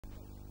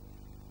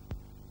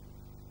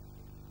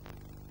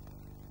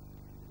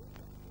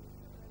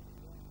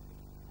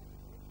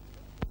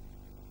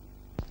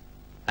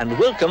And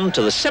welcome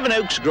to the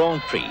Sevenoaks Grand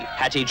Prix.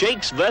 Hattie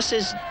Jacques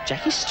versus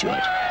Jackie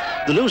Stewart.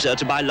 The loser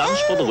to buy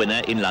lunch for the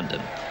winner in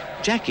London.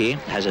 Jackie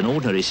has an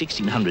ordinary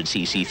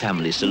 1600cc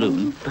family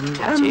saloon.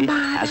 Hattie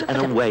has an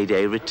away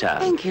day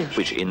return,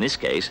 which in this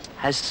case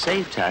has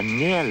saved her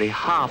nearly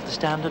half the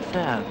standard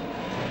fare.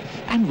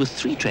 And with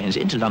 3 trains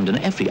into London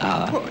every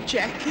hour, poor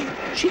Jackie,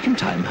 she can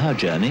time her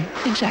journey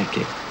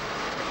exactly.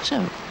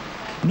 So,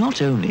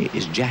 not only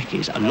is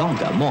Jackie's a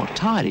longer, more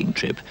tiring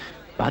trip,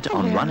 but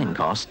on running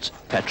costs,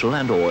 petrol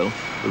and oil,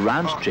 the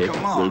round trip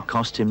will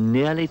cost him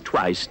nearly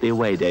twice the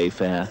away day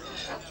fare.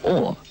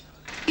 Or,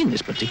 in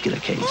this particular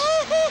case,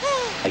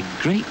 a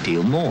great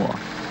deal more.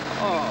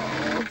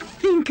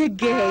 Think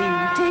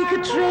again. Take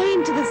a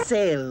train to the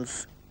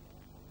sales.